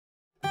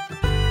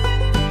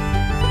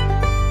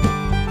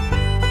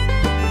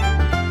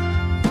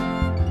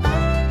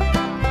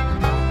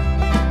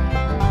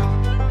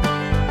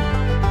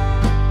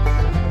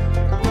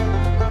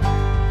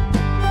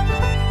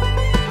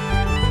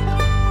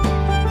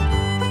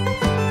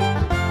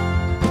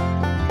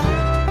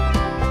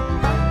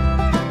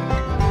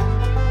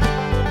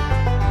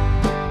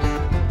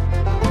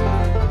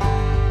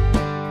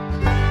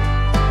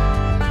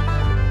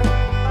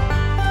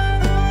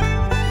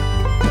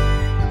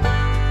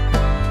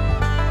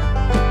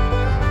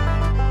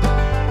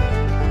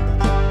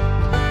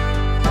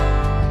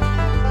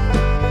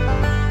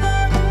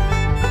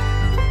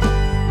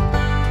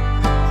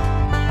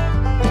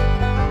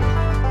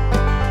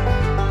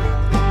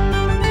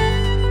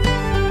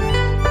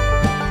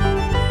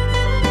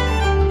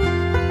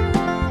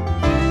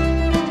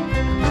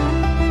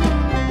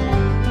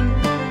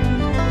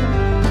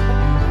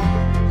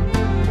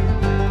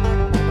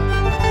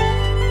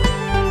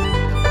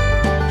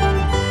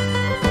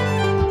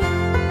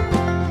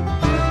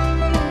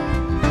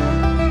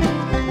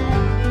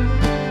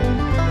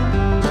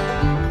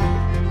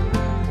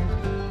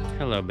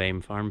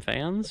Welcome, farm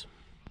fans.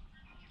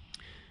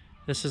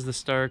 This is the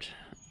start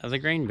of the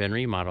grain bin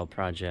remodel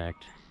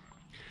project.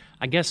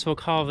 I guess we'll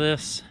call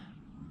this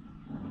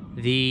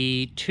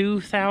the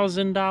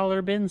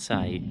 $2,000 bin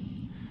site.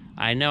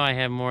 I know I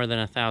have more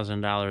than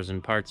 $1,000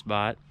 in parts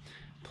bought,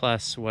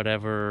 plus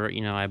whatever,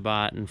 I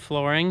bought in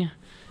flooring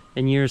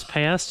in years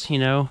past.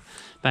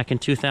 Back in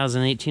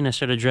 2018, I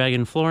started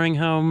dragging flooring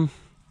home.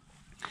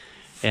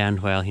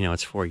 And, well,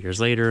 it's 4 years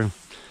later.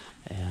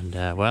 And,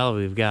 well,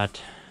 we've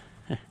got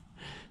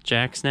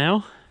jacks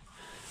now.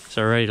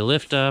 So we're ready to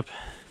lift up.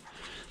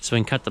 So we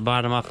can cut the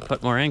bottom off and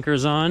put more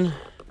anchors on.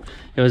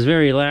 It was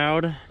very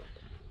loud.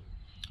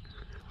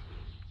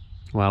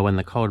 Well, when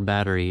the cold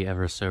battery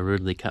ever so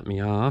rudely cut me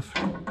off.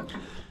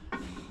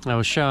 I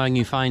was showing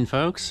you fine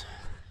folks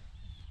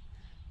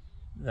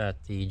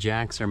that the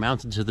jacks are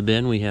mounted to the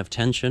bin. We have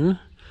tension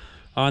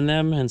on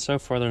them, and so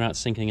far they're not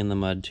sinking in the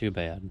mud too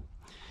bad.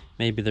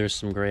 Maybe there's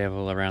some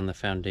gravel around the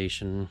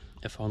foundation,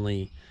 if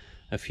only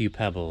a few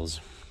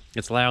pebbles.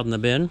 It's loud in the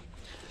bin.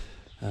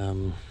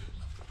 You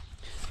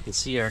can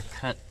see our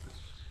cut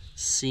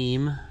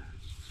seam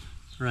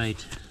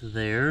right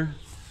there.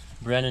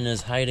 Brennan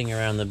is hiding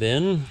around the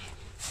bin.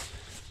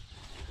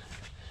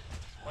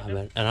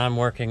 And I'm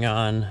working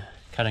on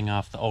cutting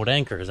off the old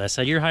anchors. I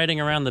said, you're hiding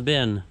around the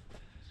bin.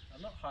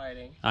 I'm not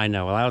hiding. I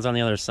know, well, I was on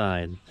the other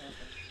side.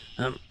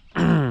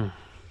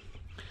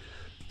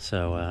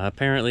 So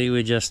apparently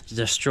we just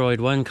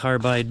destroyed one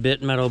carbide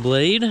bit metal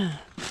blade.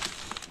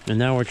 And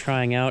now we're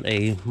trying out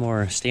a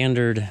more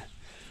standard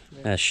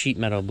sheet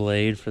metal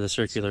blade for the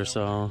circular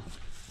saw.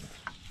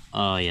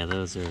 Oh yeah,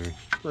 those are...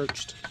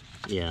 Roached.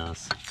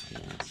 Yes.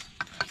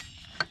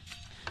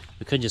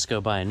 We could just go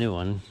buy a new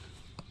one.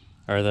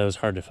 Or are those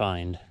hard to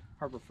find?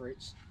 Harbor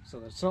Freights. So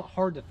it's not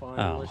hard to find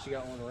unless you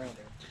got one around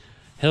here.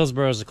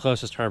 Hillsboro's the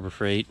closest Harbor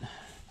Freight.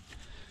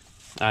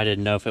 I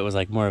didn't know if it was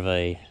like more of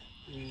a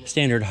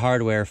standard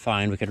hardware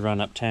find we could run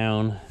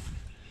uptown.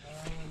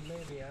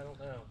 Maybe, I don't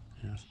know.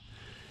 Yes.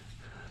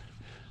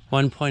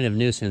 One point of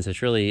nuisance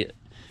which really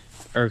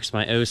irks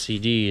my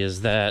OCD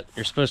is that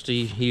you're supposed to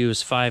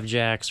use 5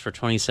 jacks for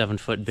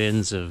 27-foot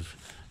bins of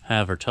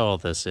however tall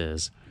this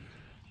is.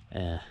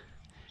 And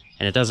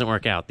it doesn't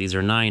work out. These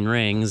are 9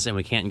 rings, and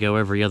we can't go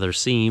every other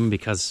seam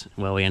because,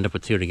 well, we end up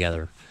with 2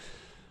 together.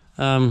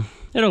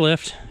 It'll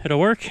lift. It'll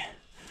work.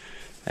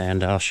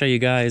 And I'll show you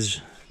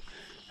guys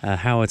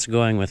how it's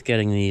going with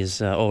getting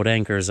these old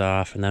anchors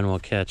off, and then we'll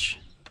catch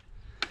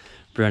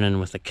Brennan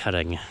with the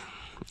cutting.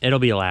 It'll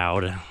be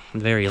loud.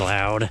 Very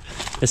loud.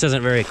 This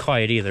isn't very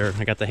quiet either.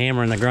 I got the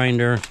hammer and the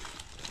grinder.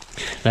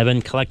 I've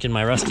been collecting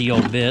my rusty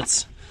old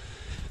bits.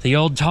 The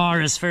old tar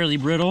is fairly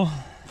brittle.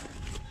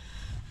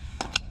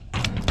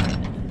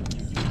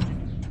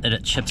 That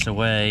it chips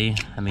away.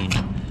 I mean,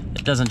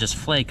 it doesn't just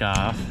flake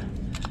off,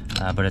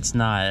 but it's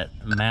not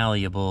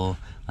malleable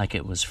like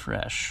it was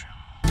fresh.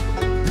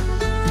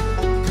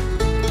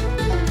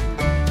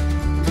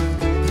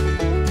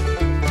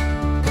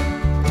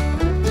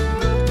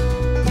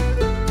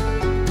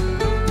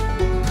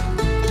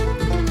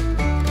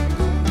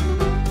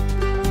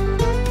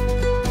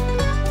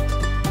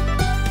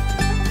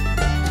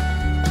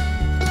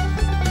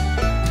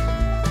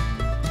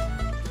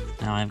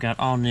 Now I've got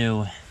all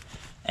new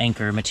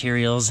anchor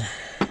materials,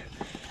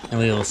 and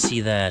we will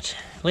see that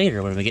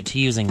later when we get to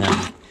using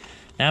them.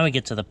 Now we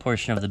get to the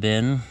portion of the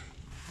bin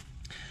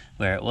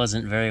where it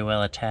wasn't very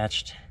well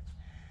attached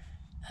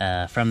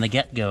from the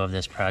get-go of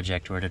this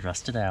project, where it had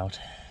rusted out.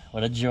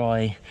 What a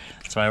joy.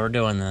 That's why we're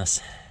doing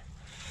this.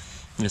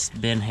 This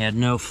bin had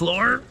no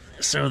floor,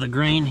 so the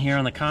grain here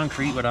on the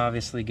concrete would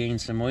obviously gain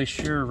some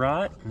moisture,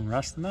 rot, and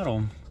rust the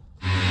metal.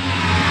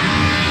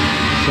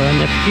 So in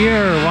the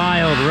pure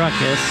wild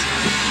ruckus,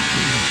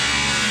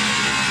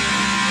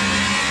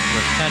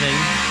 we're cutting.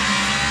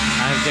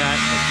 I've got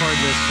a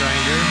cordless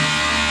grinder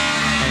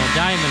and a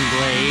diamond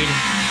blade,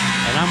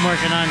 and I'm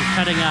working on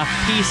cutting off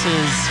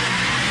pieces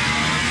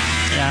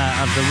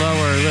of the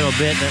lower little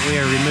bit that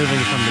we are removing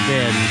from the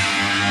bin,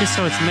 just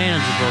so it's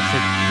manageable to,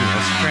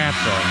 scrap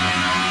them.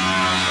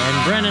 And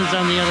Brennan's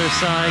on the other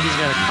side. He's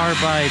got a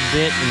carbide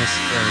bit and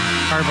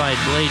carbide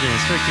blade and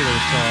a circular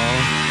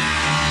saw,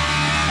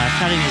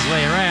 cutting his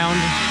way around.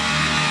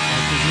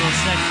 That's his little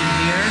section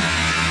here,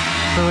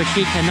 for which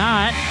he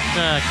cannot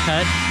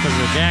cut because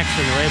the jack's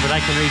in the way, but I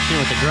can reach in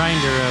with the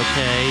grinder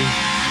okay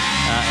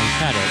and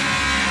cut it.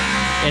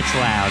 It's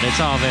loud. It's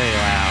all very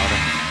loud.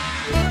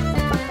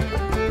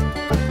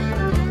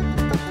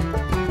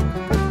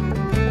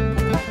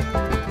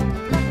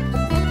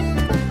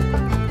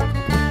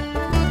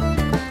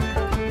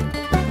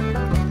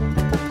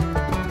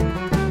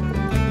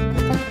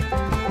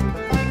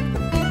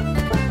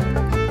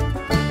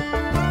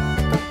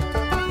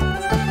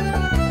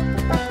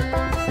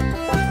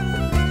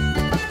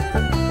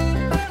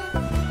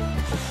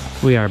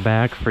 We are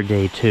back for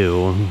day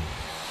 2.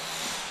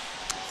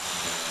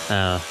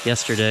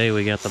 Yesterday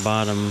we got the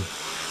bottom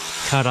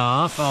cut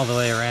off all the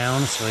way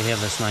around, so we have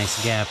this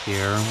nice gap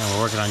here, and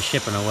we're working on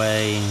chipping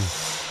away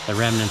the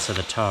remnants of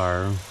the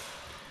tar.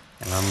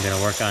 And I'm going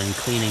to work on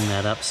cleaning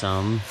that up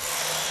some.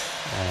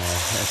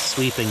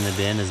 Sweeping the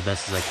bin as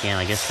best as I can,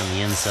 I guess from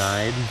the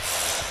inside.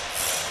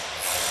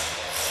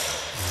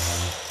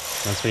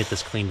 Once we get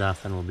this cleaned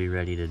off, then we'll be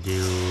ready to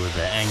do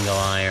the angle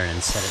iron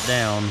and set it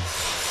down.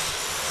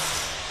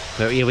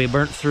 But yeah, we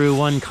burnt through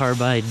one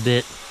carbide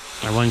bit,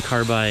 or one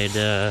carbide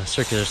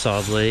circular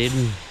saw blade.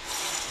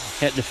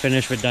 Had to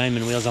finish with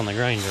diamond wheels on the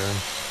grinder.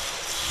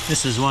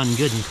 This is one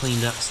good and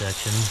cleaned up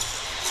section.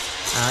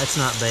 It's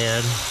not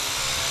bad.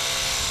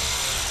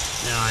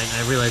 Now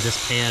I realize this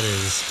pad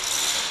is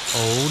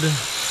old.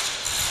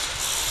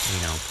 You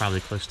know,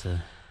 probably close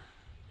to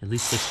at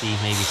least 60,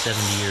 maybe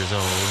 70 years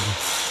old.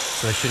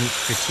 So I shouldn't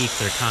critique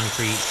their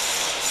concrete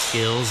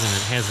skills, and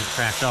it hasn't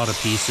cracked all to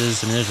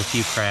pieces. I mean, there's a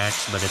few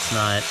cracks, but it's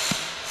not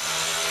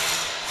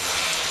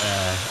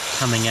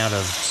coming out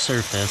of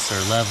surface or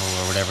level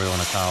or whatever you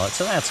want to call it,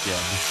 so that's good.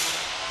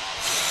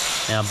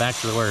 Now back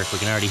to the work. We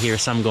can already hear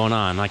some going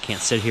on. I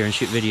can't sit here and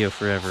shoot video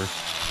forever.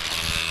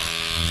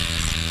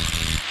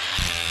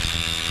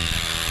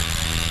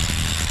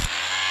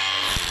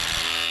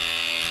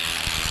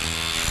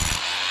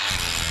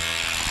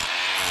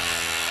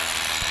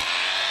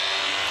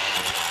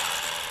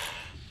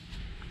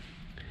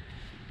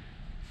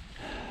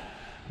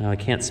 Now I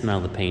can't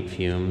smell the paint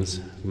fumes.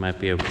 You might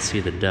be able to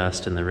see the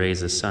dust and the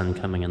rays of sun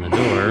coming in the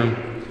door.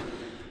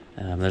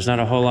 There's not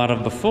a whole lot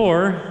of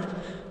before,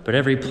 but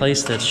every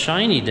place that's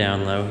shiny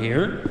down low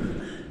here,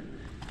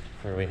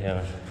 where we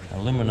have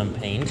aluminum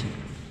paint,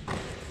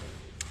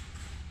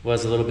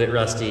 was a little bit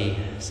rusty,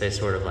 say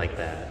sort of like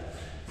that.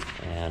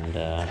 And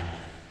I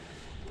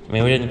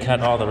mean, we didn't cut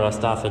all the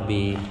rust off, it'd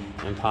be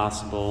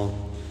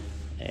impossible.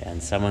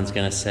 And someone's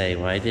gonna say,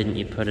 why didn't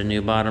you put a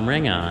new bottom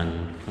ring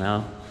on?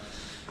 Well,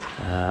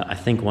 I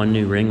think one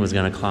new ring was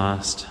going to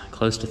cost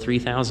close to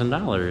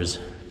 $3,000,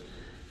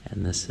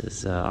 and this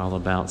is all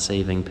about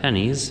saving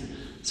pennies.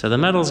 So the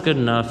metal's good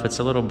enough. It's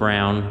a little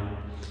brown,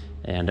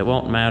 and it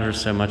won't matter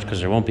so much because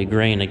there won't be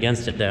grain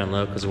against it down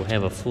low because we'll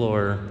have a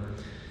floor,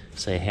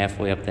 say,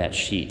 halfway up that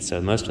sheet. So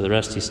most of the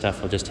rusty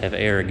stuff will just have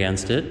air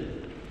against it.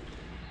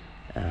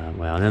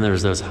 Well, and then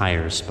there's those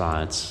higher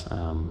spots.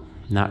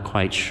 Not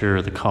quite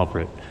sure the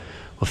culprit.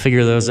 We'll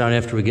figure those out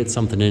after we get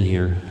something in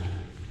here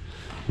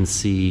and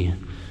see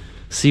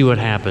what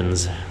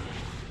happens.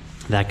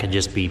 That could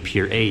just be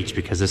pure age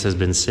because this has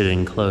been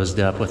sitting closed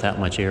up without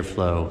much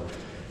airflow.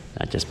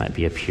 That just might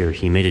be a pure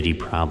humidity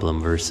problem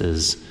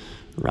versus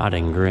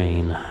rotting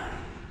grain.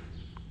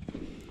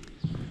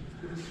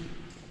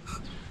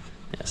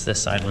 Yes, this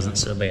side wasn't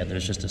so bad.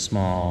 There's just a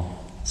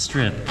small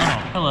strip.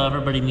 Oh, hello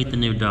everybody, meet the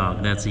new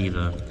dog. That's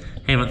Eva.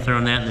 Haven't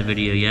thrown that in the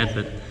video yet,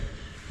 but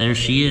there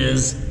she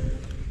is.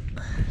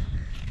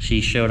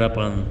 She showed up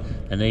on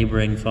a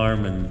neighboring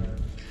farm and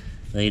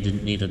they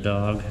didn't need a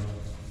dog,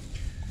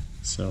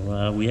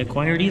 so we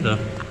acquired Eva.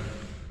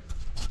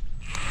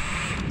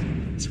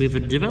 So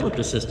we've developed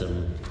a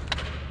system.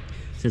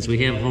 Since we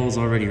have holes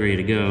already ready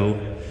to go,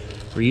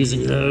 we're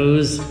using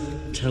those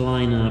to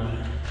line up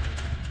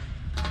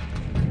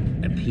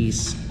a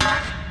piece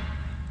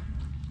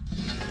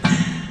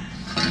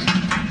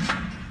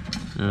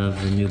of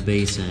the new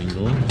base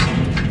angle,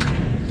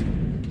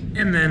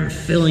 and then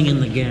filling in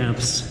the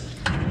gaps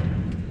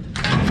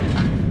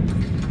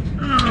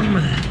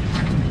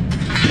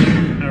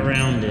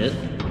around it,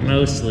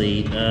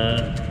 mostly.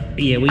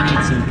 Yeah, we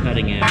need some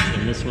cutting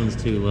action. This one's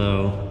too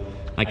low.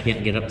 I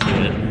can't get up to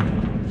it.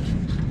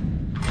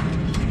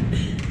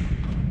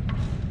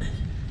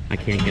 I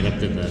can't get up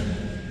to the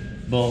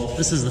bolt.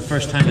 This is the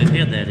first time I've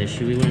had that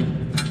issue. We went,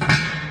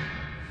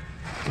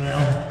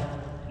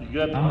 well,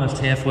 almost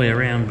halfway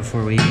around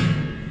before we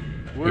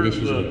had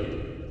issues with it.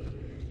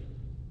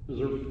 Is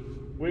there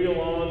wheel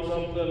on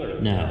something? Or?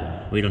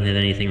 No, we don't have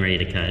anything ready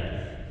to cut.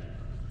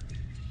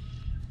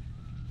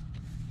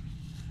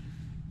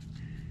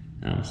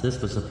 So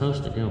this was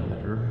supposed to go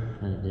better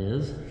than it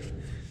is.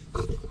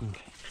 Okay.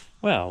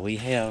 Well, we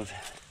have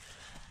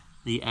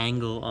the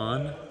angle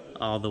on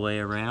all the way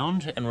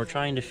around, and we're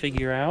trying to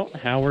figure out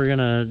how we're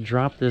gonna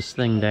drop this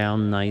thing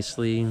down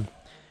nicely,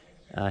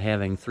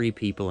 having 3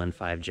 people and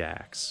 5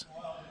 jacks.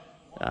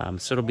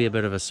 So it'll be a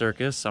bit of a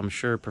circus. I'm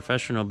sure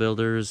professional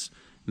builders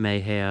may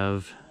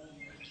have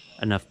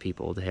enough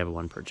people to have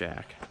 1 per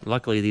jack.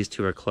 Luckily these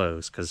 2 are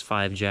close, because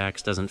 5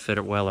 jacks doesn't fit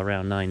it well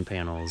around 9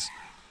 panels.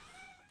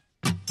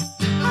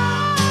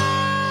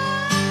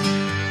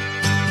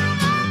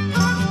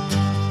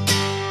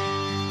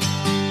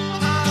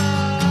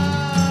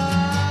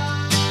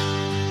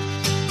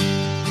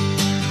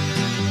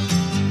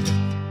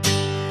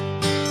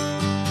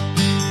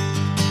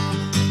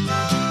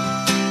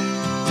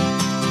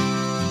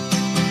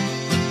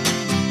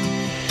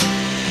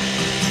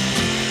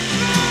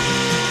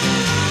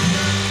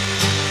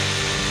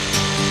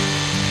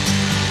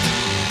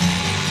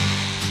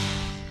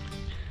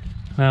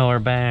 Well, we're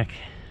back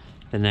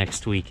the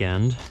next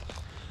weekend,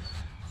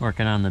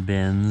 working on the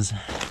bins.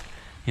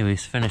 Yeah, we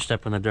finished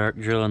up in the dark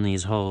drilling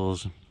these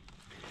holes.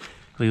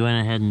 We went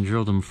ahead and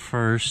drilled them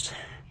first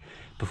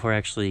before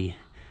actually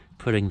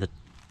putting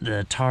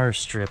the tar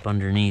strip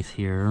underneath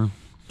here.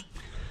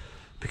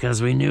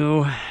 because we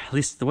knew, at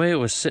least the way it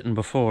was sitting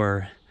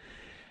before,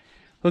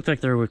 looked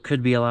like there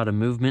could be a lot of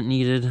movement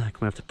needed. Like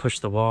we have to push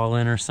the wall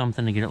in or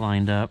something to get it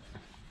lined up.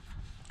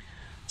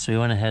 So we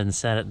went ahead and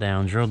sat it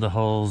down, drilled the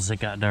holes. It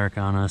got dark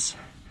on us.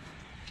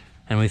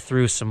 And we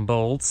threw some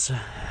bolts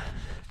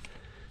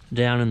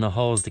down in the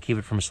holes to keep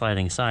it from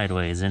sliding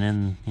sideways. And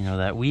in, you know,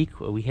 that week,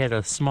 we had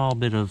a small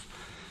bit of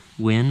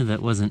wind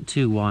that wasn't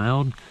too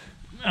wild.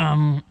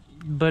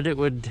 But it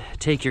would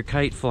take your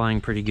kite flying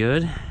pretty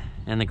good.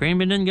 And the grain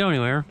bin didn't go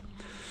anywhere.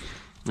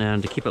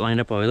 And to keep it lined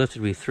up while we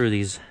lifted, we threw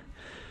these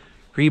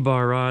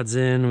rebar rods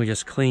in. We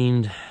just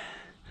cleaned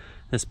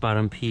this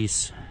bottom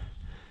piece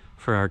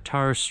for our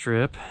tar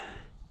strip.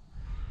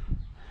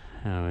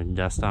 We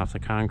dust off the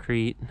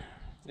concrete.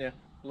 Yeah,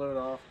 blow it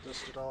off,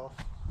 dust it off.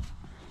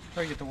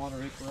 Try to get the water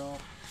vapor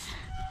off.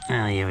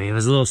 Anyway, it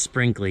was a little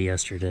sprinkly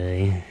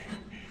yesterday.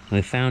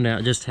 We found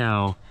out just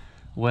how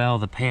well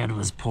the pad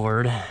was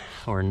poured,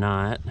 or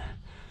not,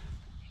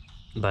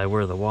 by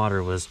where the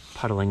water was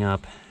puddling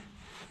up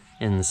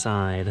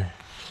inside.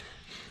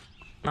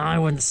 I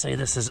wouldn't say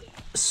this is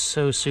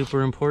so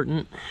super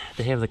important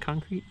to have the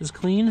concrete as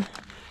clean.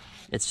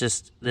 It's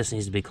just, this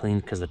needs to be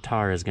cleaned because the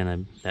tar is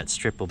gonna, that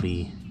strip will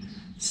be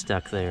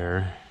stuck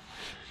there.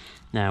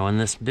 Now, when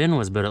this bin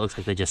was built, it looks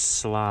like they just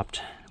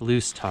slopped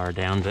loose tar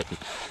down, but,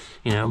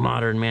 you know,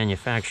 modern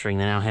manufacturing,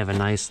 they now have a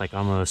nice, like,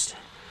 almost,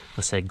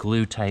 let's say,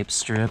 glue-type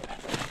strip.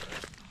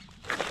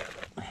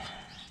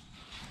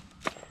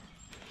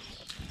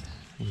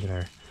 Get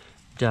our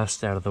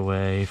dust out of the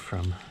way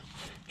from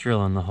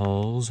drilling the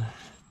holes.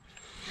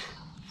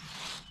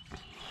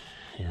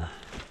 Yeah.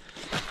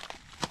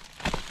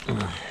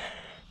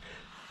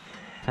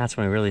 That's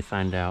when we really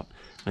find out,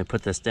 when we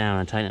put this down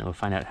and tighten it, we'll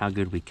find out how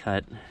good we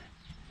cut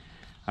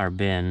our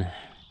bin.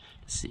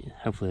 See,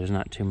 hopefully there's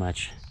not too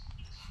much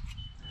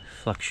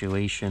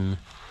fluctuation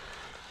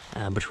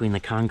between the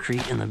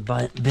concrete and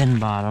the bin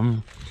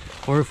bottom.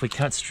 Or if we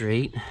cut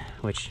straight,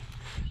 which,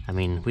 I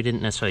mean, we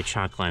didn't necessarily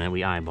chalk line it,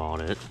 we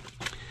eyeballed it.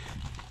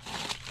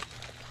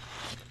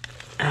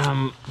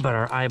 But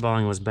our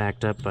eyeballing was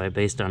backed up by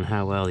based on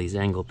how well these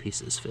angle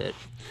pieces fit.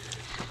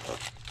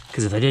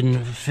 Because if they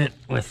didn't fit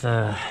with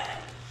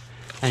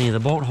any of the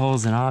bolt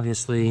holes, then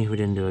obviously we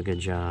didn't do a good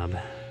job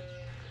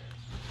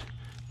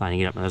lining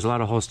it up. Now, there's a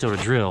lot of holes still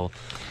to drill,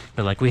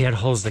 but like we had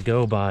holes to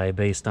go by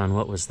based on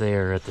what was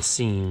there at the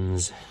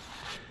seams.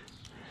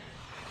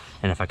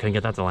 And if I couldn't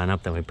get that to line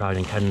up, then we probably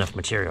didn't cut enough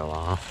material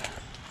off.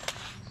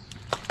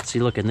 See,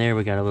 look in there,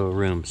 we got a little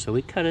room. So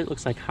we cut it,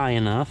 looks like high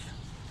enough.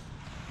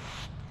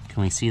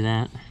 Can we see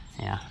that?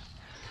 Yeah.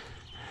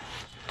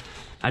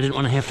 I didn't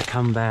want to have to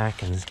come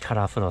back and cut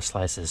off little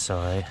slices,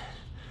 so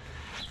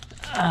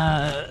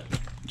I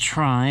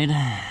tried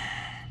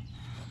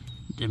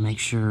to make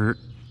sure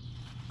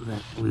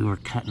that we were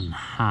cutting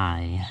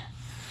high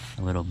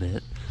a little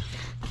bit.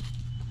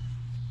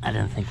 I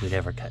didn't think we'd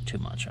ever cut too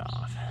much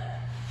off.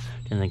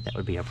 Didn't think that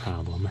would be a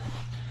problem.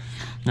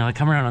 Now I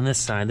come around on this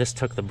side. This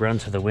took the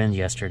brunt of the wind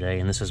yesterday,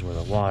 and this is where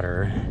the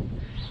water,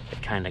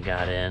 it kind of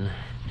got in.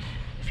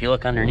 If you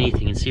look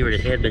underneath, you can see where it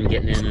had been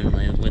getting in,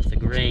 and with the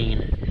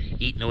grain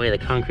eating away the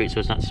concrete so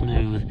it's not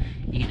smooth,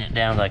 eating it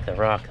down like the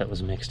rock that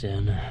was mixed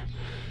in.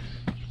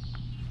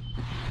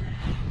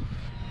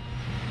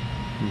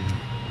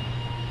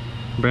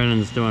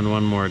 Brennan's doing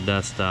one more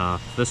dust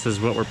off. This is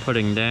what we're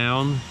putting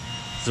down.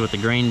 This is what the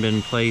grain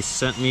bin place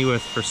sent me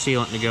with for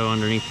sealant to go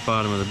underneath the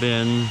bottom of the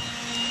bin.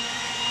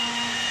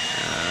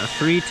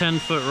 3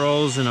 10-foot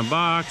rolls in a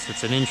box.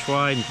 It's 1 inch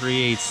wide and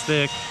 3/8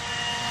 thick.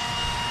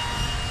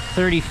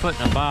 30 foot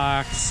in a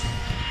box.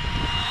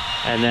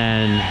 And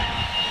then,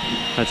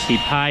 let's see,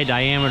 pi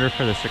diameter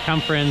for the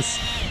circumference.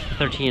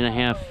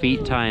 13.5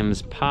 feet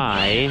times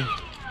pi.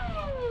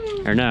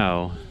 Or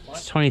no,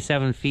 it's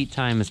 27 feet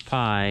times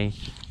pi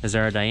is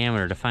our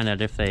diameter, to find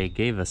out if they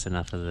gave us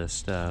enough of this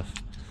stuff.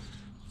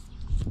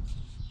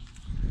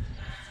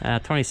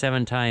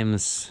 27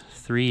 times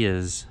 3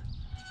 is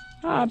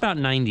about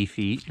 90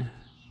 feet.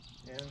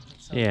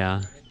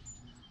 Yeah.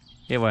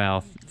 Yeah,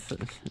 well,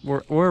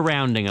 we're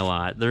rounding a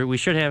lot. We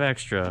should have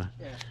extra.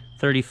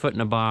 30 foot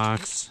in a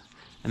box,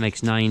 that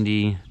makes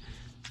 90. And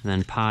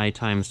then pi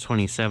times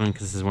 27,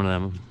 because this is one of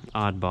them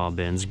oddball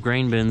bins.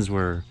 Grain bins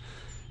were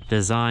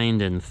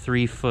designed in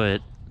 3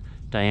 foot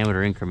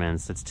diameter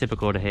increments. It's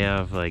typical to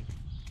have like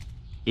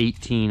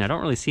 18. I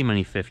don't really see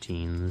many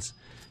 15s.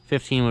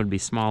 15 would be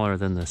smaller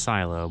than the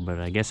silo, but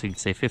I guess you could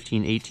say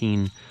 15,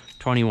 18,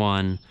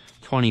 21,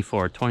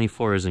 24.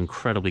 24 is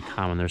incredibly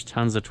common. There's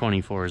tons of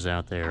 24s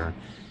out there.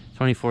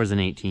 24s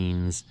and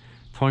 18s.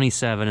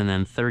 27, and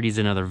then 30 is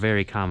another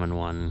very common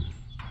one.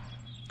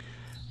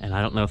 And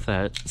I don't know if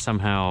that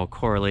somehow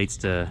correlates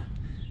to,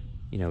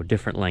 you know,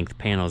 different length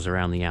panels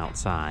around the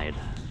outside.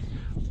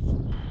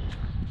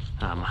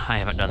 I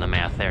haven't done the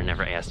math there,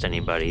 never asked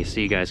anybody, so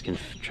you guys can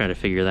try to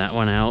figure that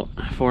one out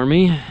for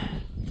me.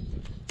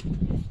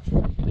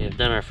 We have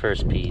done our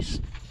first piece.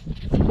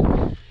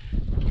 Oh.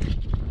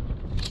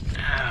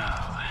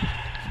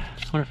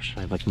 I wonder if I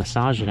should like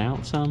massage it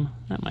out some?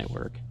 That might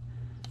work.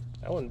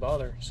 I wouldn't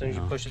bother. As soon as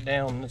you push it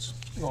down, it's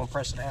going to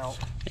press it out.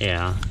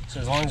 Yeah. So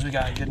as long as we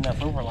got good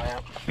enough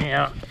overlap.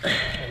 Yeah.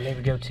 And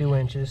maybe go 2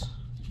 inches.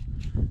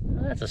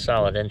 That's a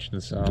solid inch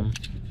and some,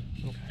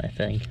 I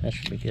think. That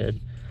should be good.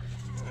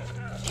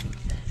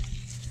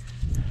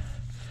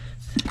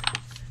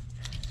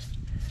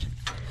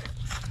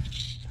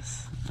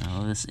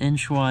 So this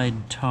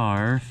inch-wide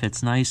tar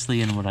fits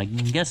nicely in what I'm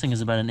guessing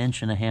is about 1.5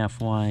 inches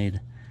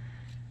wide,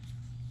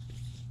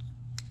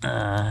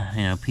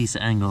 piece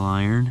of angle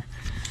iron.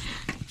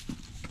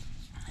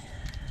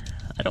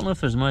 I don't know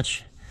if there's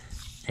much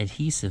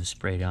adhesive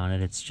sprayed on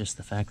it. It's just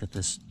the fact that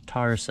this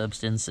tar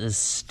substance is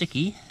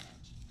sticky.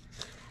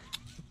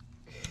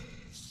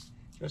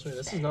 Trust me,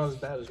 this is not as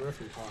bad as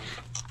roofing tar.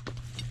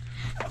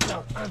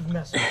 No, I've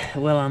messed up.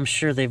 Well, I'm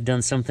sure they've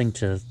done something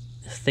to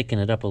thicken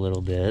it up a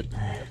little bit.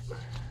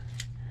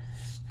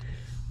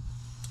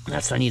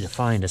 That's what I need to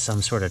find, is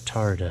some sort of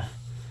tar to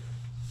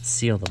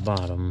seal the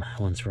bottom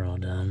once we're all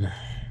done.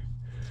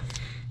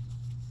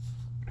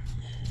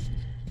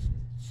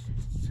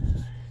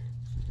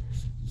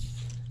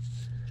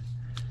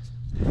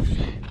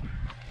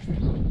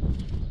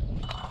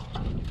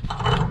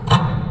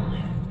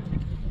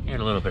 Had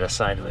a little bit of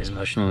sideways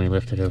motion when we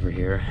lift it over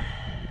here.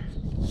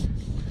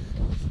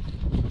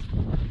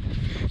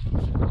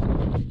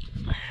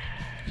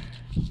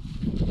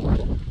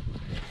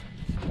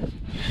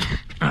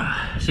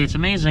 See, it's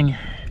amazing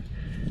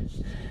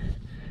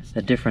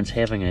the difference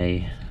having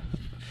a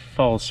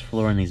false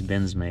floor in these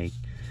bins make.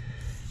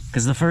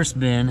 Because the first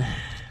bin,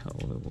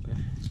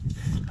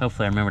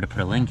 hopefully I remember to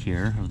put a link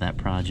here of that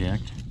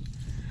project.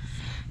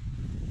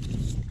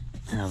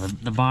 Now,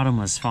 the bottom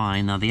was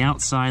fine. Now the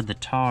outside, the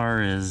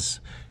tar is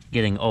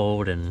getting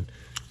old and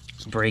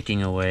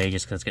breaking away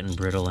just because it's getting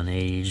brittle and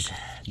aged,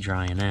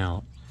 drying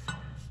out.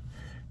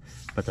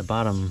 But the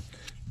bottom,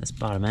 this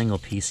bottom angle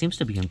piece seems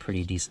to be in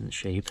pretty decent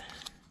shape.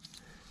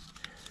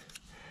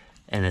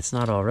 And it's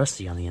not all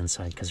rusty on the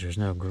inside because there's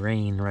no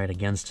grain right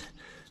against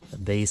the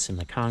base and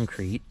the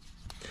concrete.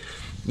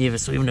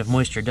 So even if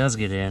moisture does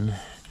get in,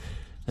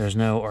 there's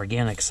no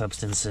organic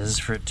substances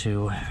for it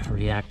to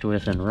react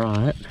with and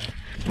rot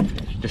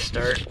to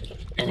start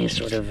any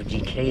sort of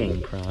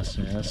decaying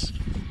process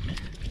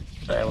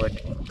that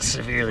would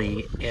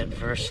severely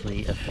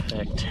adversely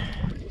affect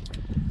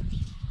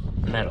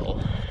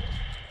metal.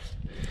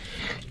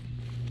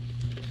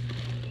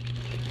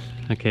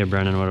 Okay,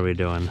 Brennan, what are we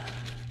doing? What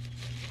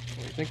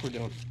do you think we're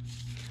doing?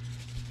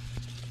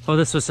 Well,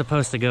 this was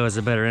supposed to go as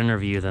a better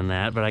interview than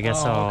that, but I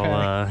guess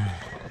I'll...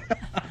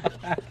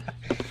 I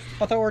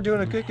thought we were doing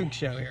a cooking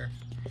show here.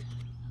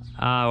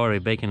 What are we,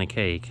 baking a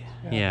cake?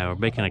 Yeah, we're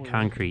baking a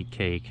concrete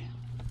cake.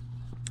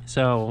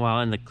 So,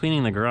 while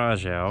cleaning the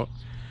garage out,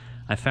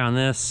 I found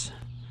this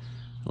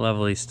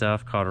lovely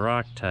stuff called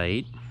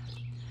Roctite.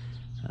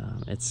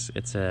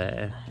 It's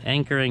a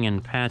anchoring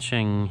and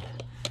patching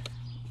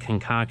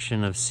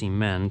concoction of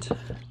cement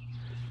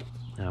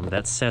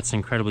that sets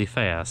incredibly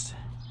fast.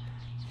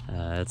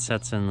 It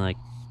sets in like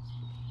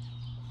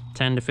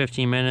 10 to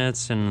 15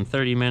 minutes, and in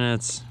 30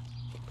 minutes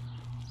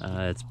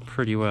it's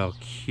pretty well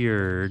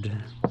cured.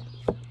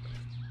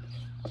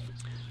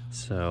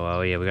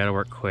 So, yeah, we gotta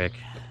work quick.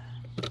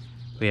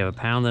 We have 1.5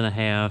 pounds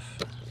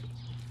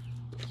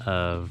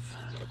of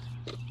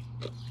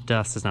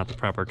dust is not the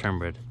proper term,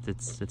 but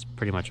it's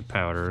pretty much a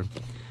powder.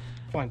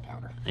 Fine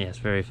powder. Yeah, it's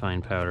very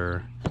fine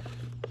powder.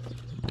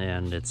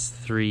 And it's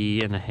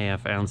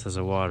 3.5 ounces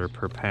of water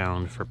per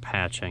pound for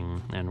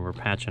patching, and we're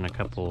patching a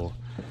couple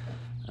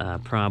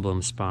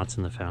problem spots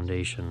in the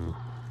foundation.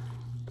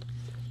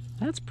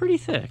 That's pretty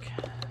thick.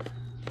 I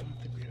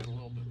think we got a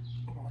little bit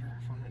of water.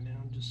 Find it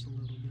down just a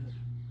little bit.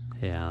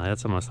 Yeah,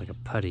 that's almost like a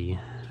putty.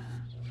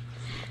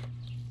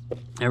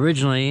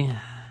 Originally,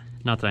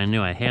 not that I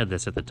knew I had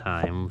this at the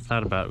time,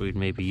 thought about we'd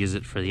maybe use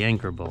it for the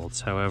anchor bolts.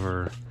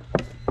 However,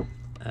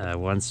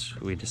 once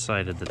we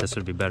decided that this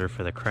would be better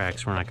for the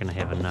cracks, we're not going to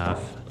have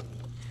enough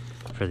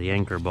for the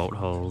anchor bolt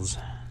holes.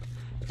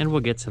 And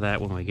we'll get to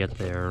that when we get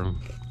there,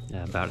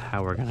 about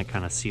how we're going to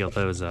kind of seal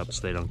those up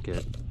so they don't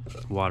get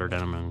watered in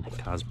them and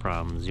cause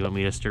problems. You want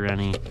me to stir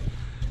any?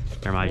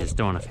 Or am I just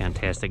doing a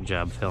fantastic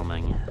job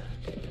filming?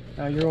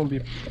 I'm gonna be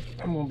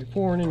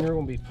pouring in, you're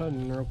gonna be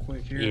putting real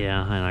quick here.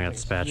 Yeah, and I got the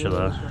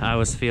spatula. I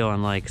was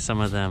feeling like some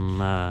of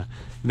them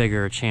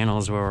bigger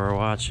channels where we're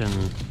watching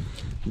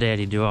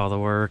Daddy do all the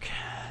work.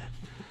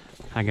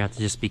 I got to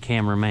just be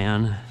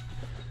cameraman.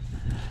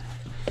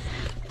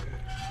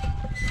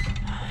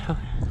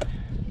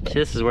 See,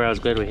 this is where I was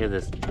glad we had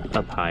this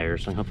up higher,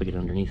 so I can hopefully get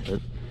underneath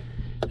it.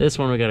 This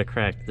one we got a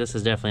crack. This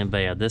is definitely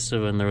bad. This is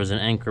when there was an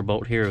anchor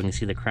bolt here. We can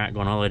see the crack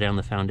going all the way down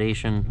the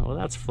foundation. Well,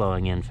 that's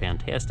flowing in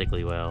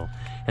fantastically well.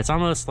 It's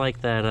almost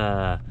like that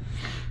a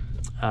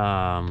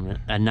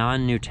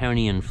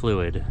non-Newtonian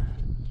fluid.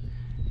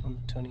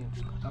 Newtonian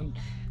fluid.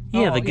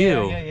 Yeah, the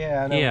goo.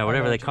 Yeah, I know. Yeah,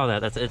 whatever they call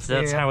that.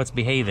 That's how it's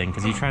behaving,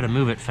 because you try to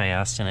move it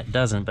fast and it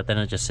doesn't, but then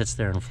it just sits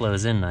there and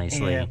flows in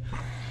nicely. Yeah.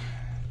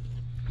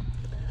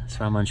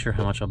 So I'm unsure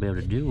how much I'll be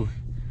able to do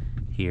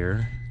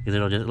here, because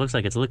it looks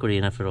like it's liquidy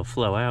enough it'll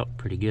flow out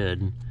pretty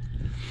good.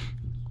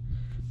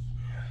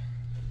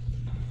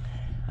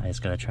 I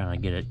just gotta try to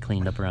get it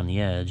cleaned up around the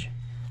edge.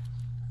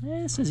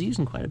 This is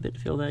using quite a bit to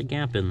fill that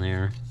gap in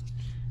there.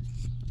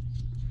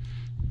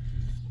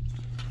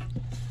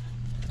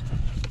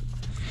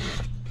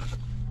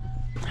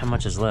 How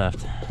much is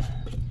left?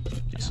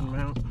 Decent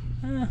amount.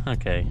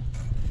 Okay.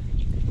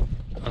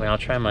 I mean, I'll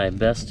try my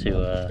best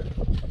to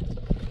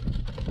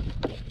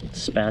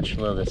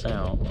spatula this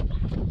out.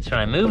 So when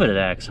I move it, it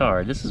acts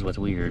hard. This is what's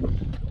weird.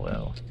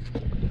 Well.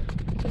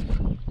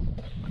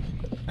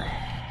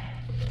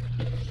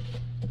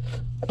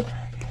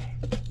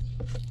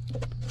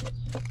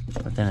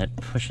 But then it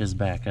pushes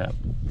back up.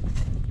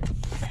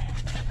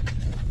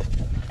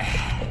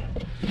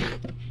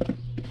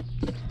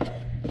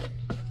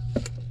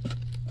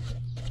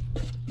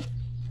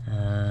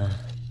 A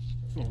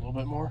little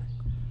bit more.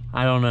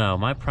 I don't know.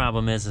 My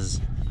problem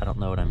is I don't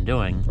know what I'm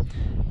doing.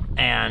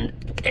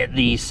 And at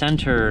the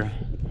center,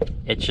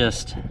 it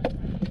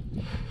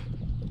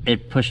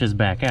pushes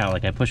back out.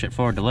 Like I push it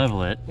forward to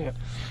level it. Yeah.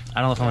 I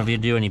don't know if I'm gonna be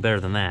able to do any better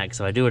than that,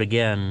 because if I do it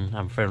again,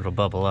 I'm afraid it'll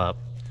bubble up.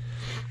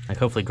 Like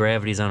hopefully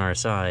gravity's on our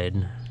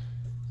side.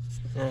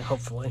 Yeah,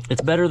 hopefully.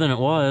 It's better than it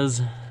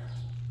was.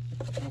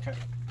 Okay.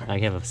 I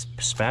have a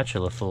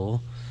spatula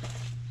full.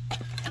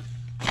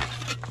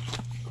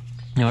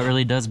 You know, it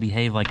really does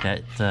behave like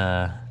that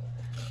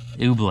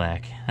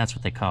oobleck. That's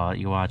what they call it.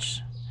 You watch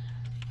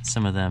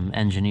some of them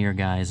engineer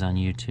guys on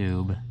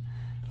YouTube,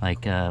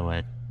 like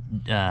was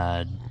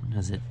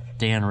it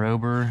Dan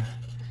Rober?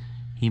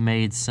 He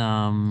made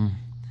some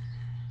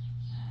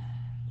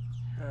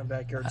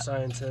Backyard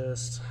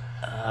Scientist.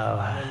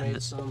 They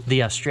made some.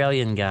 The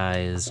Australian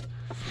guys.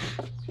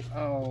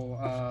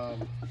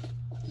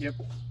 Yep.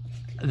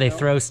 They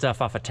throw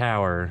stuff off a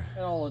tower.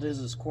 And all it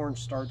is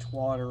cornstarch,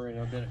 water, and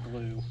a bit of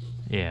glue.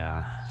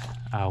 Yeah.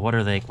 What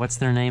are they? What's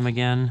their name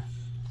again?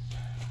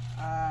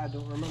 I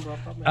don't remember off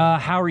the top of my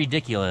head. How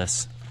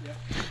Ridiculous. Yep.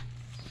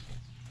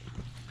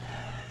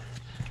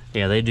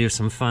 Yeah, they do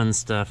some fun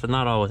stuff, but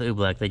not all with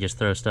oobleck. They just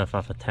throw stuff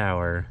off a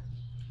tower.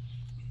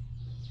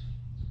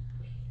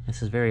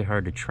 This is very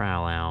hard to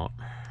trowel out.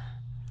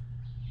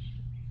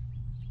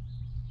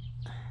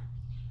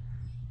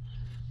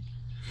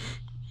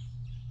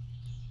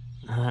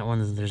 That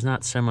one, there's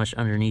not so much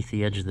underneath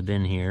the edge of the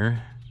bin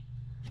here.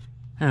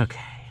 Okay.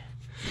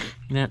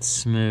 That's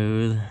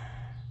smooth,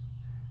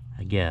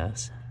 I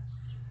guess.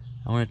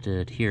 I want it to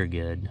adhere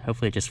good.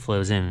 Hopefully it just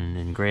flows in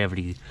and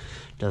gravity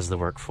does the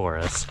work for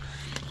us.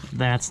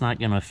 That's not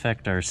going to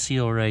affect our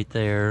seal right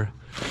there.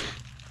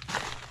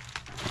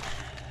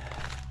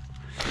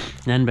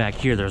 And then back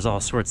here, there's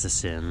all sorts of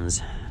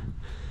sins.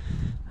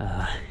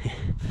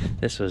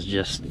 This was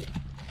just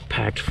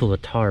packed full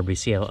of tar, but you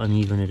see how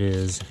uneven it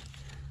is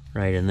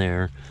right in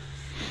there.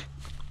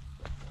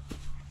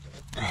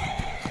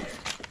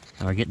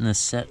 Now we're getting this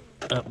set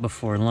up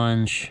before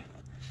lunch.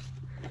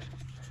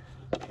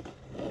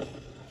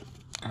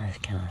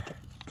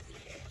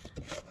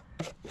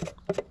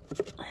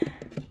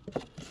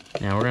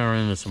 Now we're gonna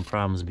run into some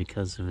problems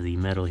because of the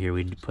metal here.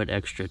 We put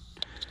extra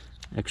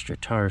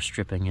tar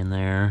stripping in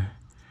there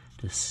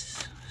to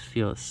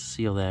seal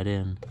that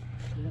in.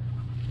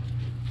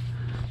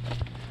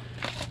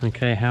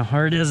 Okay, how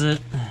hard is it?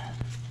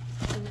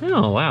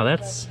 Oh wow,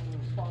 that's...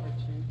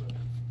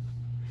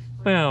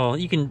 Well,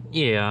 you can,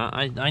 yeah,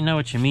 I know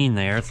what you mean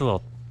there. It's a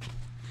little...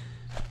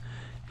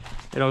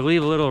 It'll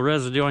leave a little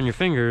residue on your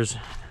fingers,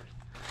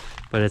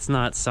 but it's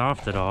not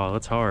soft at all.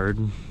 It's hard.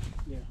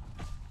 Yeah.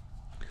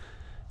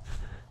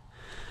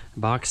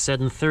 Box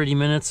said in 30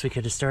 minutes we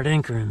could start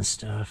anchoring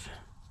stuff.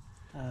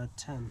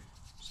 10.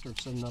 Start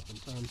setting up in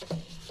 10.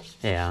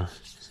 Yeah.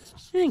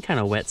 And kind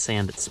of wet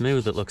sand it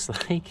smooth, it looks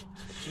like.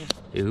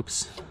 Yeah.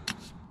 Oops.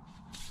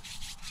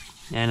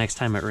 Yeah, next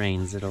time it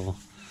rains, it'll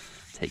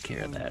take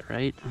care of that,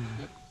 right?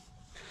 Yep.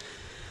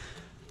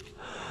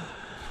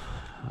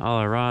 All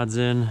our rods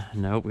in.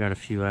 Nope, we got a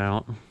few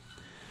out.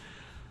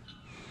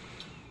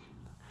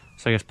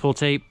 So I guess pull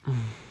tape,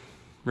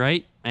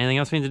 right? Anything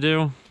else we need to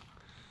do?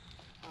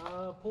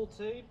 Pull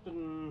tape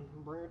and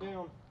bring her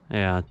down.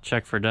 Yeah,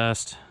 check for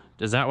dust.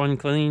 Is that one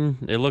clean?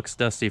 It looks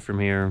dusty from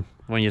here.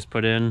 One you just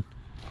put in?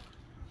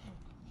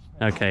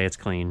 Okay, it's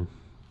clean.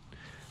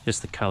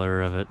 Just the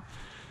color of it.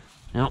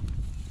 Nope.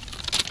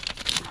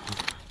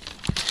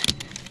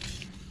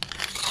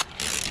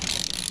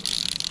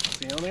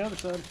 See you on the other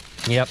side.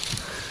 Yep.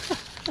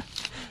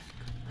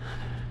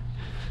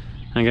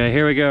 Okay,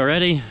 here we go.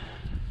 Ready?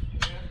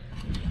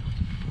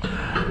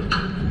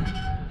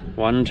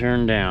 One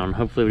turn down.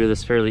 Hopefully we do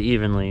this fairly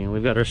evenly.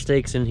 We've got our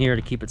stakes in here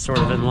to keep it sort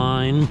of in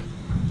line.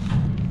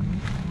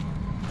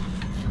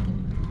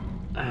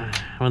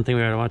 One thing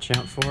we gotta watch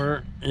out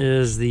for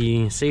is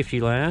the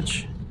safety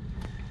latch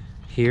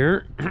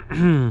here.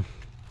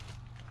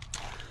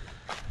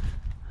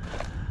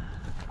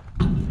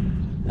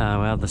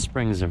 Well, the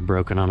springs have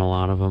broken on a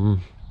lot of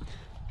them.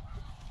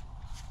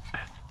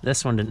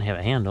 This one didn't have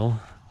a handle,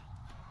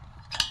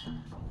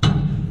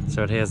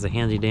 so it has the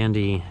handy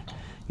dandy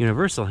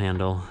universal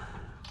handle.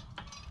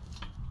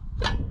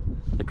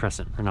 The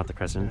crescent, or not the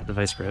crescent, the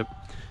vice grip.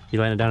 You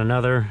laying it down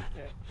another?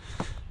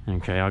 Yeah.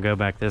 Okay, I'll go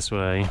back this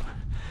way.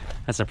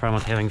 That's the problem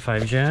with having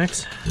 5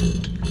 jacks.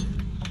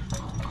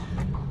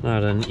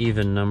 Not an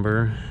even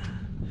number.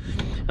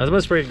 I was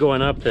most worried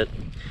going up that,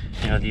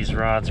 you know, these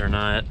rods are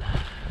not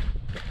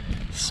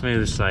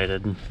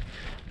smooth-sided.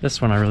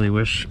 This one I really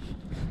wish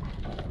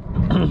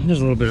there's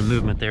a little bit of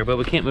movement there, but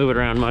we can't move it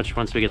around much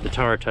once we get the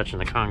tar touching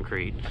the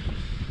concrete.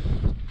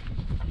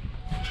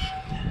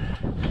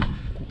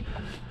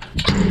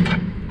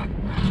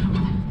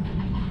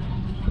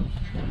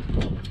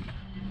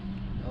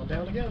 All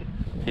down again.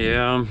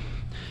 Yeah.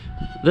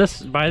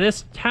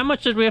 How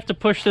much did we have to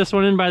push this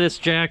one in by this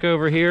jack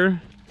over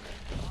here?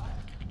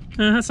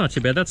 That's not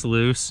too bad, that's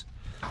loose.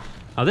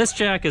 Oh, this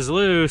jack is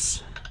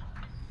loose.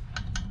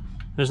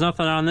 There's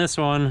nothing on this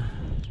one.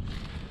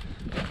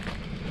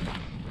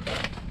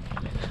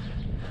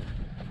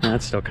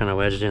 That's still kind of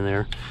wedged in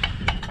there.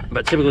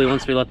 But typically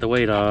once we let the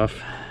weight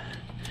off,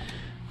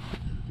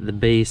 the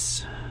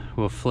base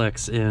will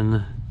flex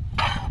in.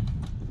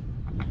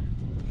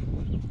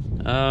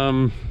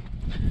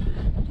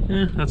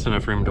 That's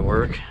enough room to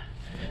work.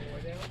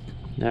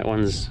 That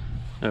one's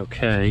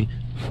okay.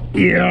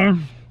 Yeah.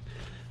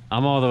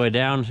 I'm all the way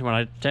down.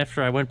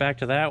 After I went back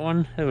to that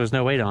one, there was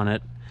no weight on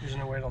it. There's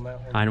no weight on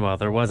that one. Well,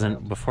 there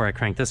wasn't before I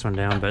cranked this one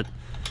down, but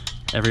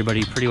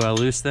everybody pretty well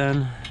loose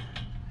then.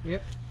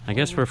 Yep. I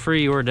guess we're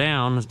free or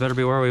down. This better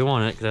be where we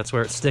want it, because that's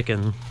where it's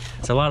sticking.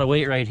 It's a lot of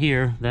weight right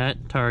here.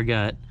 That tar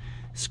got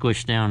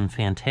squished down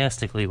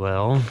fantastically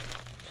well.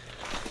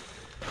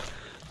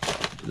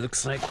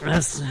 Looks like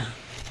that's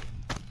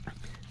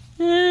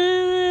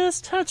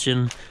it's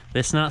touching.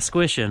 It's not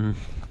squishing.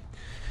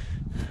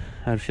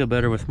 I'd feel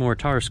better with more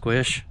tar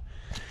squish.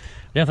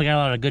 Definitely got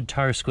a lot of good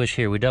tar squish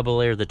here. We double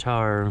layered the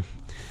tar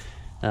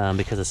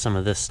because of some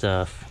of this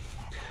stuff.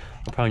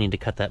 We'll probably need to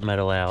cut that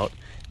metal out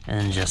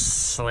and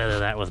just slather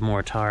that with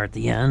more tar at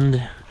the end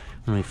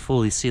when we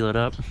fully seal it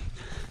up.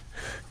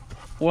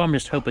 Well, I'm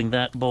just hoping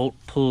that bolt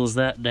pulls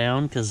that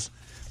down because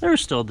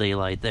there's still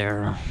daylight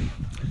there.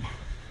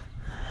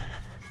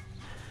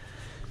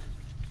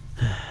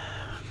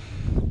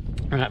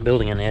 We're not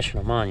building a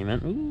national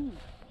monument. Ooh.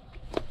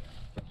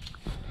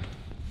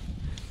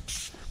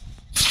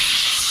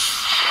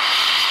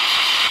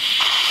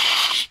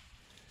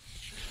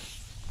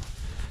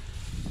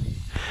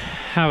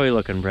 How are we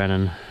looking,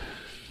 Brennan?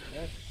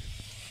 Yeah.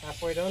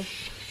 Halfway done?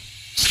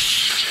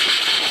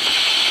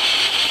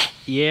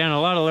 Yeah, and a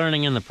lot of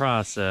learning in the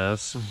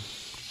process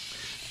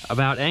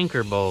about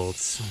anchor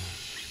bolts.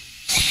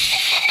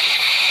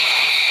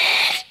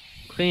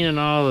 Cleaning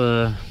all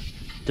the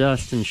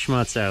dust and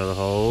schmutz out of the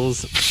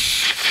holes.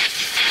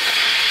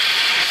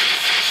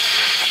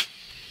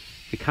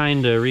 We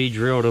kind of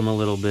re-drilled them a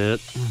little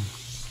bit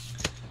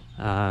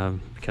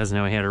because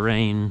now we had a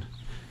rain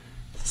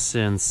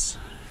since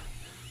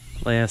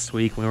last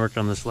week when we worked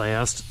on this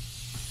last.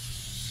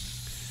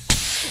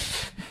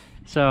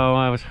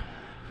 So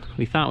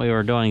we thought we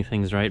were doing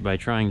things right by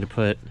trying to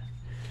put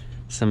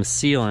some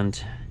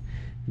sealant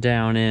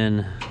down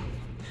in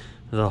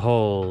the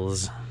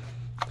holes,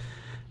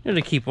 you know,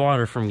 to keep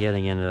water from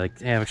getting in.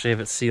 Like actually have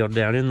it sealed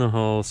down in the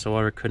hole so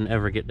water couldn't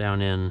ever get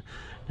down in,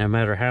 no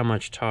matter how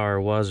much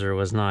tar was or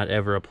was not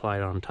ever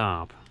applied on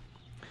top.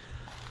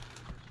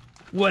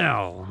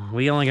 Well,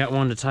 we only got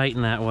one to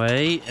tighten that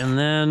way, and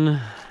then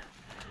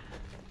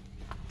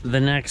the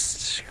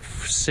next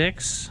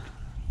 6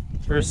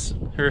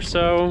 or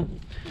so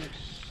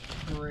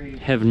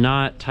have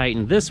not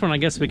tightened. This one I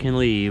guess we can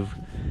leave,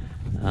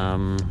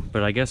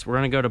 but I guess we're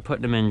gonna go to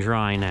putting them in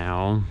dry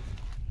now,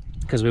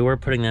 because we were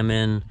putting them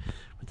in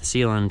with the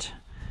sealant.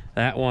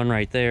 That one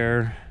right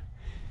there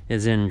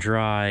is in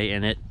dry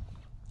and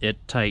it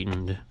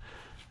tightened.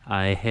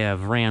 I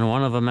have ran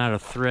one of them out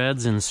of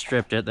threads and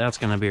stripped it. That's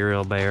gonna be a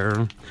real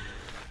bear.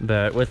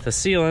 But with the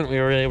sealant, we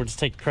were able to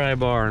take the pry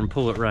bar and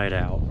pull it right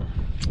out.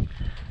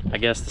 I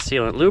guess the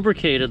sealant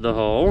lubricated the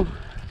hole.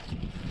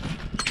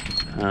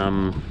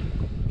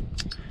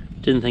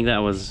 Didn't think that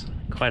was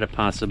quite a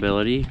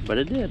possibility, but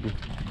it did.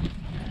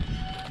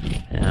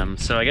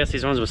 So I guess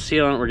these ones with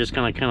sealant, we're just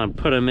gonna kind of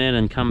put them in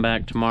and come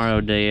back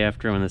tomorrow, day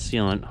after, when the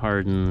sealant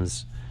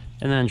hardens,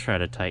 and then try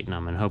to tighten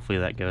them, and hopefully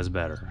that goes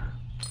better.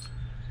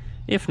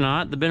 If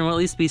not, the bin will at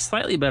least be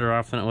slightly better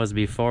off than it was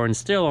before and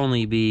still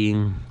only be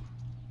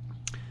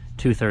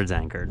 2/3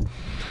 anchored.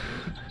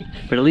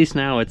 But at least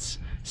now it's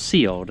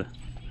sealed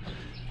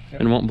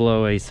and won't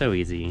blow away so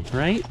easy,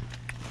 right?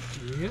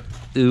 Yep.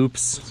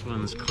 Oops. This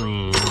one's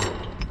clean.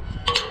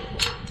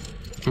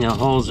 Now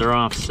holes are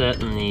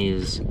offset in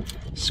these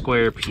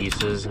square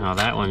pieces. Now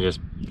that one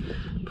just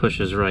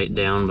pushes right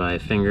down by a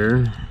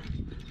finger.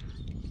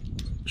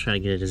 Try to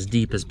get it as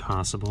deep as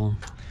possible.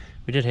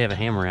 We did have a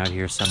hammer out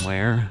here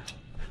somewhere.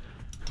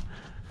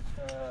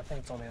 I think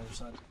it's on the other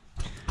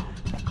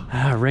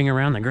side. Ring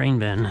around the grain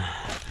bin.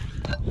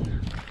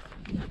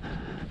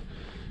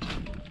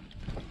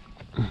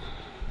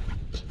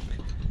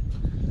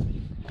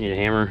 Need a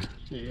hammer?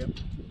 Yep.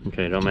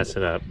 Okay, don't mess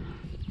it up.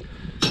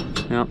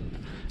 Well,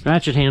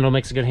 ratchet handle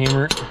makes a good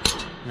hammer.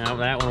 Now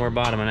that one we're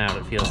bottoming out,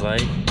 it feels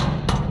like.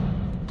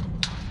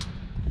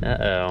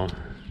 Uh-oh.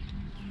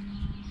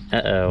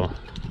 Uh-oh.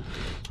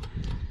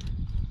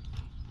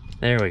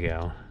 There we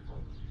go.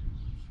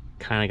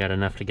 Kind of got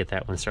enough to get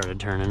that one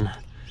started turning.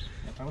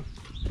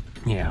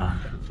 Yeah,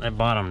 that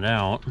bottomed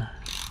out.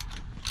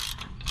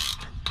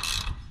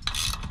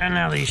 And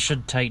now these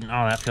should tighten.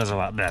 Oh, that feels a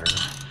lot better.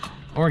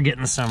 We're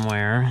getting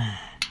somewhere.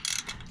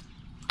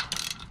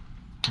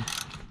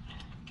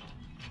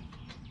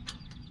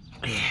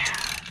 Yeah.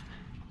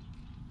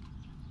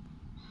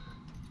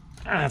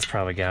 That's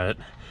probably got it.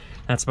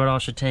 That's about all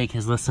it should take,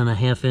 is less than a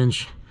 ½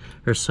 inch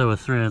or so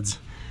of threads.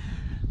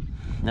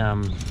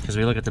 Because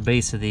we look at the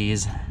base of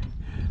these,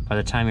 by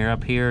the time you're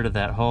up here to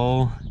that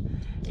hole,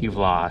 you've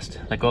lost.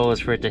 The goal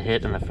is for it to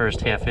hit in the first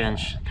 ½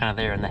 inch, kind of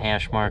there in the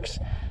hash marks.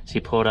 So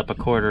you pull it up a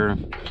quarter,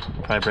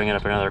 probably bring it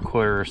up another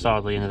quarter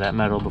solidly into that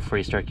metal before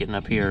you start getting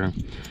up here.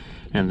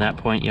 And at that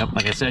point, yep,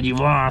 like I said, you've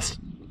lost.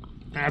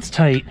 That's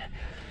tight.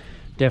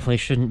 Definitely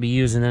shouldn't be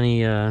using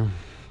any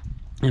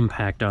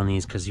impact on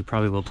these, because you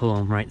probably will pull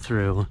them right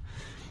through.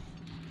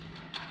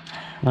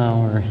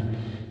 Well, we're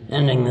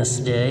ending this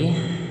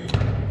day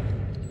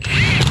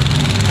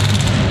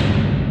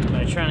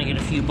by trying to get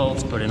a few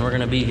bolts put in. We're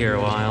going to be here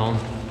a while.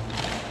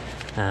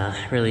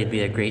 Really, it'd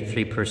be a great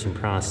 3-person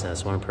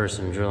process. One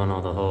person drilling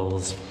all the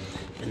holes,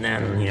 and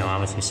then, you know,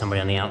 obviously somebody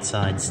on the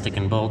outside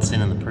sticking bolts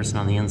in, and the person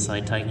on the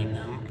inside tightening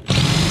them.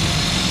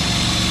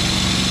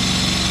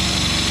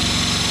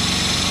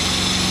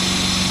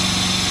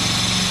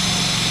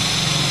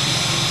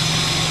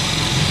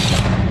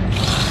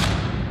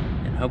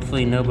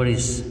 Hopefully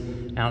nobody's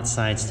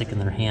outside sticking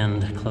their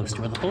hand close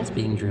to where the hole's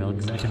being drilled,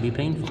 because that could be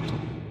painful.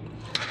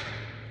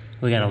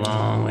 We got a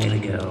long way to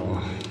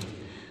go.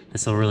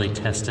 This will really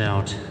test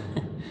out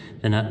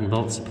the nut and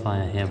bolt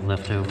supply I have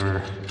left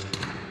over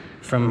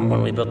from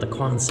when we built the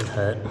Quonset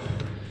hut.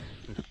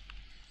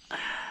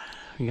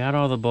 We got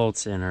all the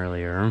bolts in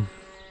earlier.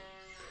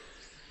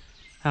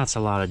 That's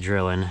a lot of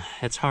drilling.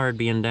 It's hard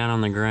being down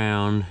on the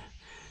ground.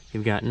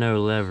 You've got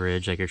no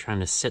leverage, like you're trying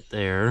to sit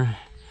there.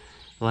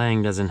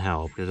 Laying doesn't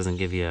help. It doesn't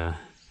give you a,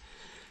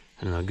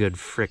 I don't know, good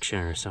friction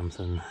or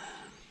something.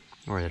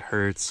 Or it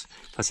hurts.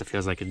 Plus it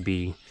feels like it'd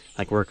be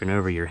like working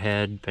over your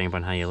head, depending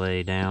upon how you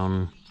lay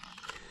down.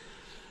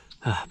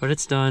 But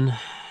it's done.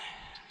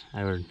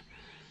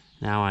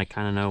 Now I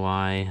kind of know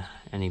why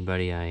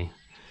anybody I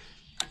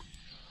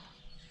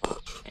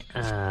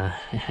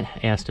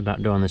asked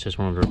about doing this just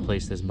wanted to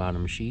replace this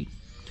bottom sheet.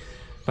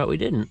 But we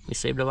didn't. We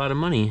saved a lot of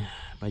money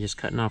by just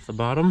cutting off the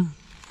bottom.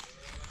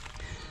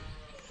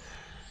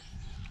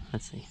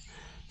 Let's see.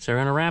 So we're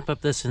going to wrap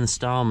up this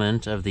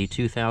installment of the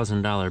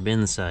 $2,000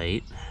 bin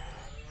site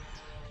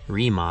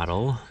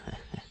remodel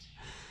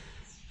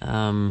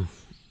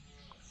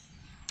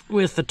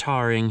with the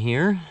tarring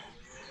here.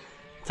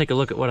 Take a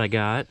look at what I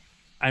got.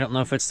 I don't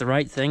know if it's the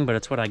right thing, but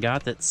it's what I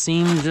got that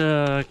seemed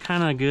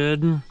kind of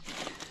good.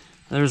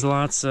 There's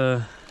lots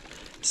of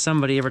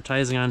somebody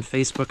advertising on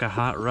Facebook a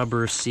hot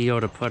rubber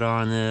seal to put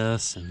on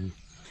this, and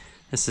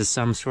this is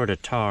some sort of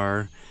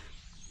tar.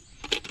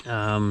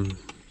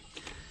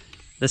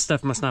 This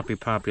stuff must not be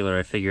popular,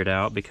 I figured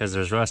out, because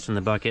there's rust in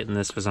the bucket and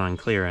this was on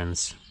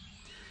clearance.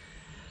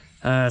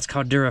 It's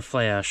called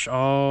Duraflash,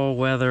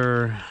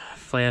 all-weather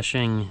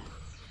flashing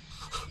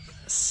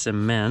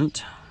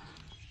cement.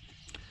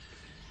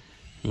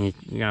 You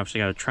obviously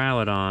got to trowel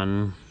it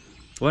on.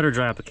 Wet or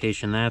dry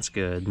application, that's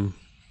good.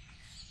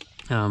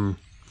 They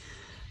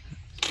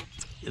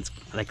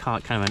call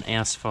it kind of an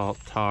asphalt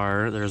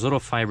tar. There's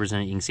little fibers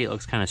in it. You can see it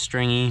looks kind of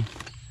stringy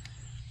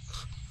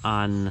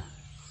on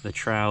the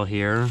trowel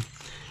here.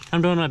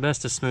 I'm doing my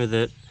best to smooth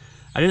it.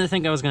 I didn't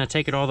think I was going to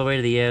take it all the way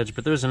to the edge,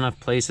 but there's enough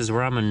places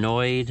where I'm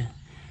annoyed,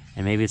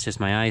 and maybe it's just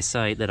my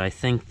eyesight, that I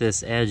think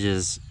this edge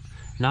is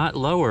not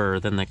lower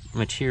than the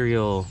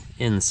material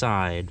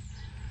inside.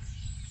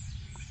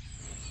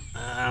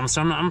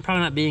 So I'm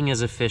probably not being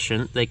as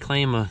efficient. They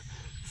claim a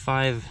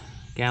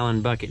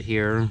 5-gallon bucket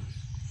here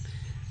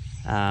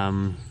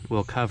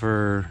will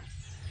cover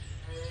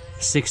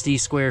 60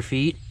 square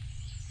feet.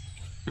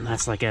 And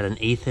that's like at an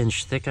 1/8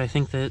 inch thick, I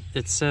think that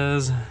it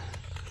says.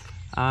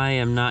 I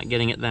am not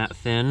getting it that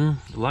thin.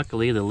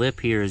 Luckily, the lip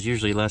here is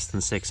usually less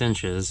than 6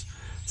 inches,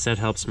 so that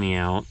helps me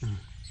out.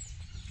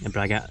 But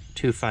I got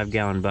 2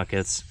 5-gallon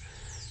buckets.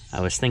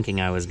 I was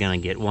thinking I was going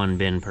to get 1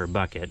 bin per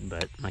bucket,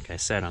 but like I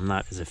said, I'm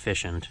not as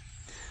efficient.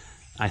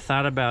 I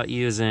thought about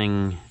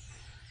using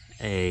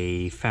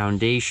a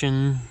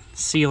foundation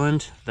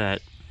sealant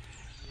that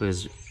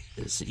is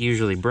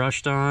usually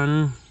brushed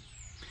on,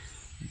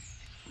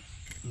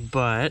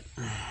 but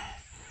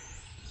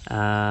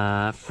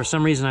for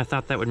some reason I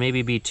thought that would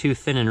maybe be too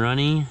thin and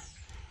runny,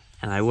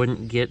 and I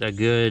wouldn't get a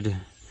good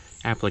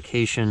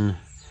application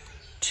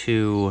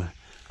to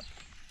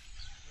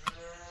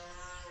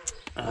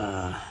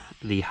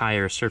the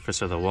higher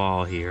surface of the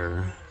wall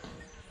here.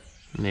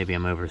 Maybe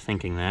I'm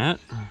overthinking that.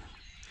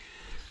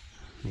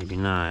 Maybe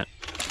not.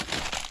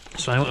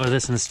 So I went with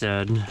this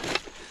instead.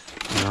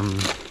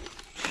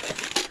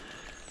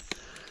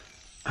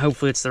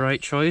 Hopefully it's the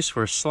right choice.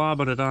 We're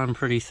slobbing it on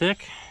pretty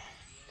thick.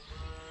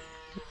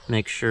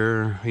 Make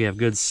sure we have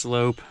good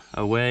slope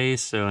away,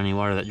 so any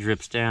water that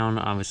drips down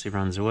obviously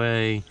runs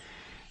away.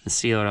 And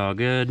seal it all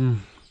good.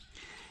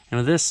 You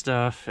know, this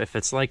stuff, if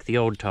it's like the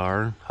old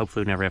tar,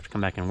 hopefully we never have to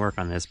come back and work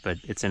on this, but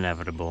it's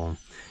inevitable.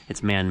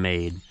 It's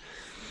man-made.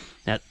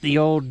 That the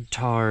old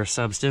tar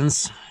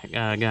substance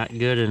got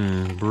good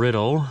and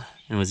brittle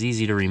and was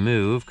easy to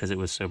remove because it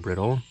was so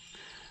brittle.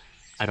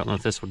 I don't know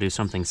if this will do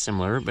something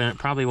similar, but it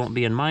probably won't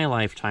be in my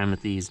lifetime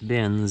that these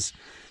bins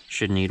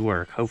should need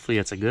work. Hopefully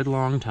it's a good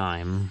long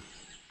time.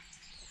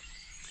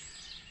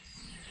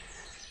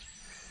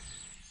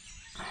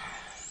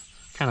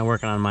 Kind of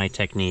working on my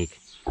technique.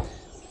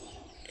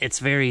 It's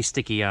very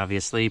sticky,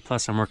 obviously,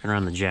 plus I'm working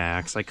around the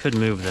jacks. I could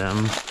move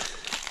them.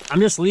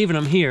 I'm just leaving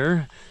them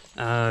here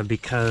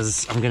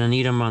because I'm going to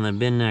need them on the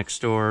bin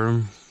next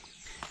door.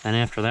 And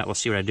after that, we'll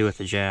see what I do with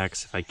the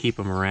jacks. If I keep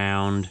them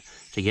around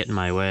to get in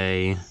my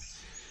way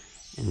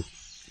and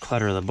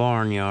clutter the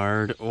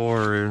barnyard,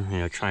 or, you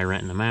know, try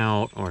renting them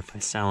out, or if I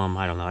sell them,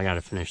 I don't know. I got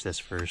to finish this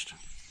first.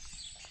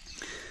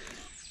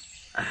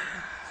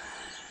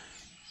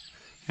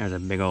 There's a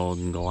big old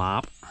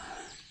glop.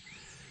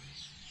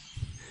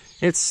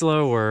 It's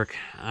slow work.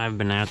 I've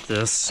been at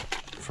this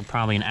for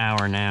probably an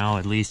hour now,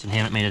 at least, and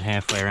haven't made it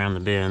halfway around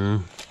the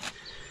bin.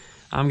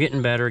 I'm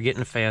getting better,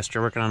 getting faster,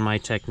 working on my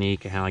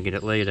technique and how I get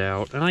it laid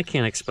out, and I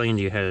can't explain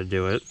to you how to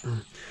do it.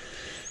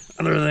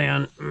 Other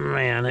than,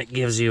 man, it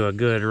gives you a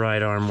good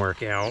right arm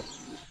workout.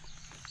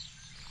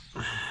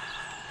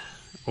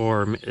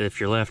 Or if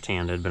you're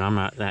left-handed, but I'm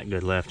not that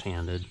good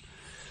left-handed.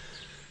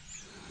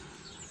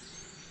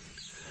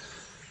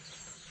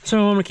 So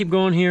I'm gonna keep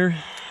going here.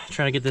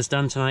 Try to get this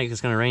done tonight.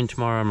 It's going to rain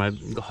tomorrow. My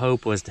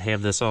hope was to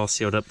have this all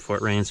sealed up before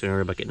it rains, so we don't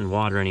worry about getting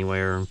water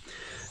anywhere. I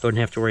wouldn't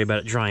have to worry about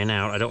it drying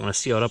out. I don't want to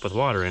seal it up with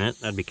water in it.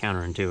 That'd be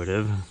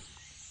counterintuitive.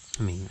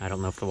 I mean, I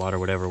don't know if the water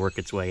would ever work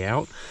its way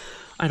out.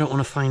 I don't want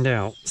to find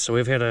out. So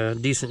we've had a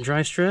decent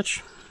dry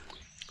stretch.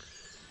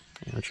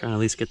 And we're trying to at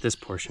least get this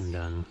portion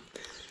done.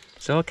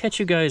 So I'll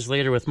catch you guys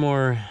later with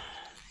more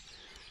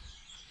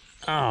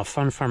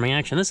fun farming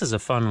action. This is a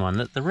fun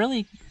one. The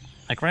really,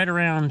 like right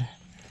around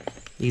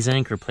these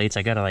anchor plates,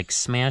 I gotta like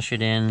smash it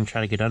in,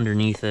 try to get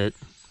underneath it.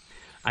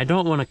 I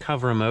don't want to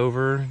cover them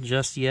over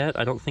just yet.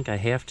 I don't think I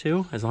have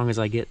to, as long as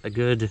I get a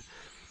good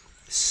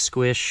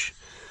squish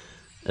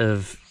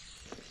of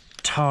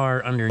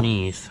tar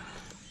underneath.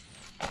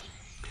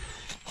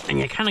 And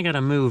you kind of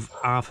gotta move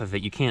off of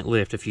it. You can't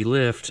lift. If you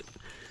lift,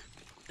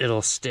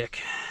 it'll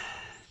stick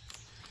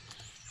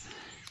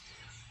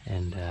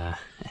and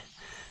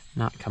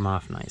not come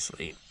off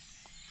nicely.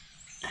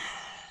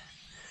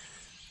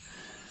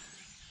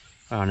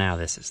 Oh, now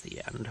this is the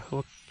end.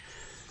 We'll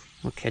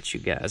catch you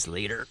guys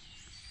later.